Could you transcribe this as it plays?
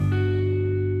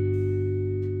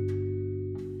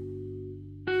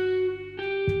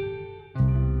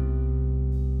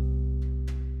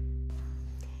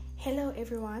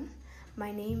everyone. My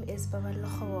name is Babalelo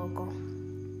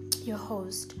Kgowoko, your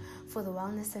host for the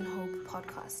Wellness and Hope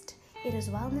podcast. It is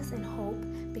wellness and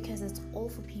hope because it's all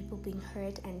for people being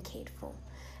heard and cared for.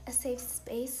 A safe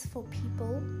space for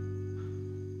people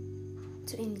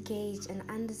to engage and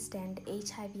understand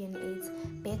HIV and AIDS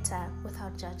better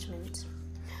without judgment.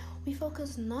 We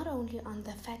focus not only on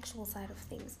the factual side of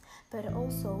things, but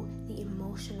also the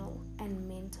emotional and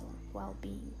mental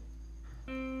well-being.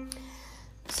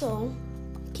 So,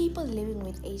 people living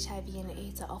with HIV and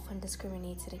AIDS are often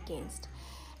discriminated against.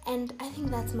 And I think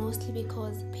that's mostly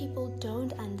because people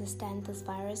don't understand this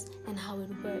virus and how it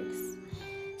works.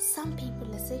 Some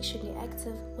people are sexually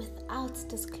active without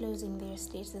disclosing their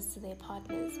status to their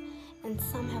partners, and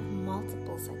some have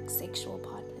multiple sexual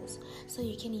partners. So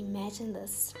you can imagine the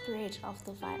spread of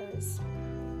the virus.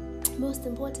 Most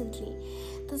importantly,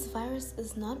 this virus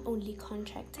is not only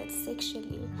contracted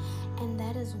sexually, and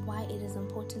that is why it is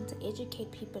important to educate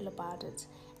people about it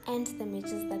and the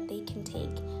measures that they can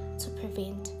take to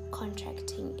prevent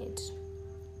contracting it.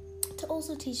 To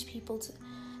also teach people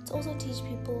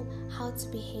how to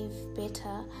behave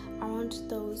better around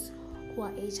those who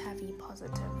are HIV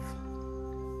positive.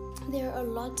 There are a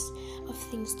lot of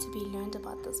things to be learned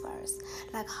about this virus,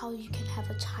 like how you can have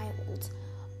a child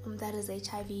that is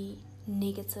HIV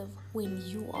negative when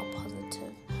you are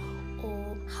positive,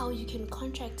 or how you can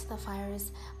contract the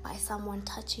virus by someone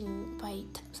touching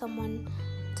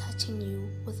you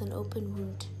with an open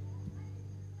wound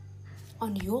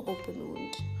on your open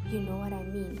wound. You know what I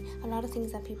mean? A lot of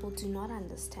things that people do not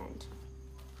understand.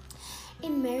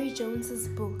 In Mary Jones's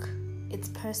book, It's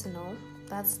Personal,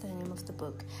 that's the name of the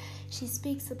book, she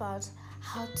speaks about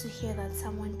how to hear that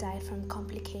someone died from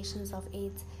complications of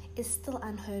AIDS is still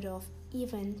unheard of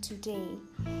even today,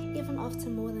 even after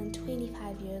more than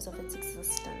 25 years of its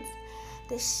existence.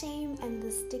 The shame and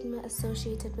the stigma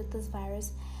associated with this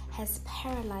virus has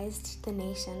paralyzed the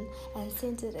nation and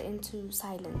sent it into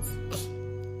silence.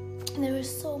 There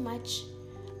is so much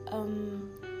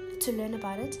to learn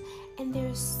about it, and there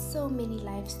are so many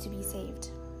lives to be saved.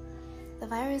 The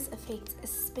virus affects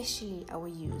especially our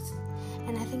youth,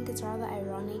 and I think it's rather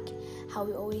ironic how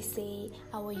we always say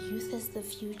our youth is the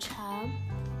future,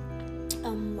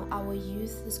 our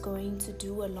youth is going to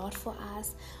do a lot for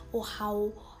us, or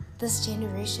how this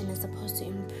generation is supposed to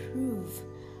improve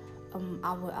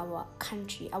our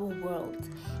country, our world.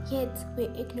 Yet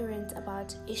we're ignorant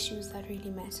about issues that really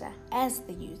matter as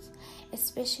the youth,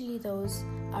 especially those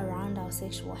around our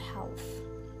sexual health,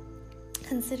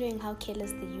 considering how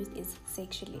careless the youth is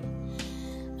sexually.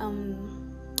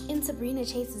 In Sabrina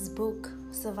Chase's book,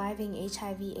 Surviving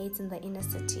HIV/AIDS in the Inner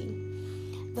City,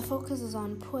 the focus is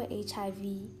on poor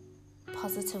HIV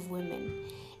positive women.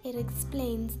 It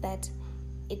explains that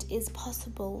it is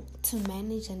possible to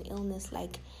manage an illness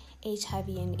like HIV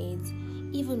and AIDS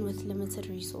even with limited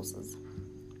resources.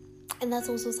 And that's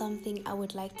also something I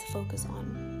would like to focus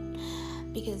on,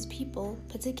 because people,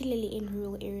 particularly in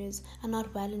rural areas, are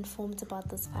not well informed about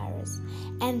this virus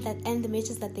and the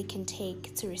measures that they can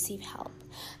take to receive help,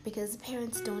 because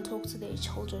parents don't talk to their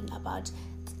children about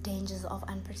the dangers of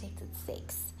unprotected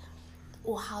sex,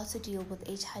 or how to deal with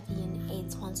HIV and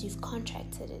AIDS once you've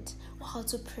contracted it, or how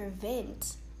to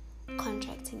prevent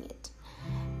contracting it.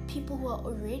 People who are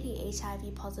already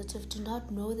HIV positive do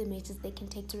not know the measures they can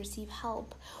take to receive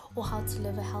help, or how to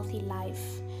live a healthy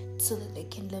life so that they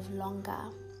can live longer.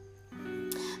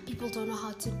 People don't know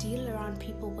how to deal around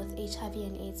people with HIV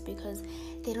and AIDS because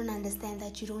they don't understand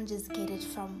that you don't just get it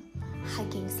from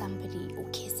hugging somebody or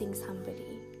kissing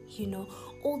somebody. You know,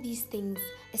 all these things,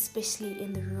 especially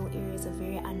in the rural areas, are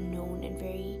very unknown and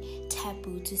very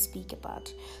taboo to speak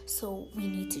about. So we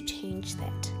need to change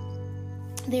that.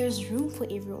 There's room for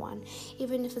everyone,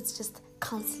 even if it's just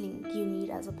counseling you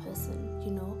need as a person, you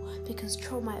know, because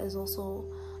trauma is also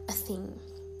a thing.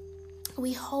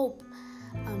 We hope,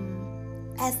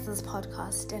 as this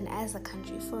podcast and as a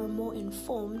country, for a more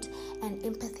informed and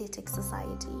empathetic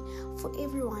society, for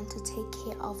everyone to take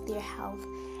care of their health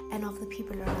and of the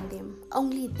people around them.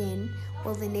 Only then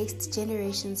will the next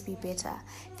generations be better.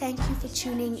 Thank you for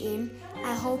tuning in.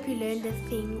 I hope you learned a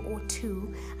thing or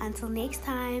two. Until next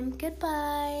time,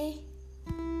 goodbye.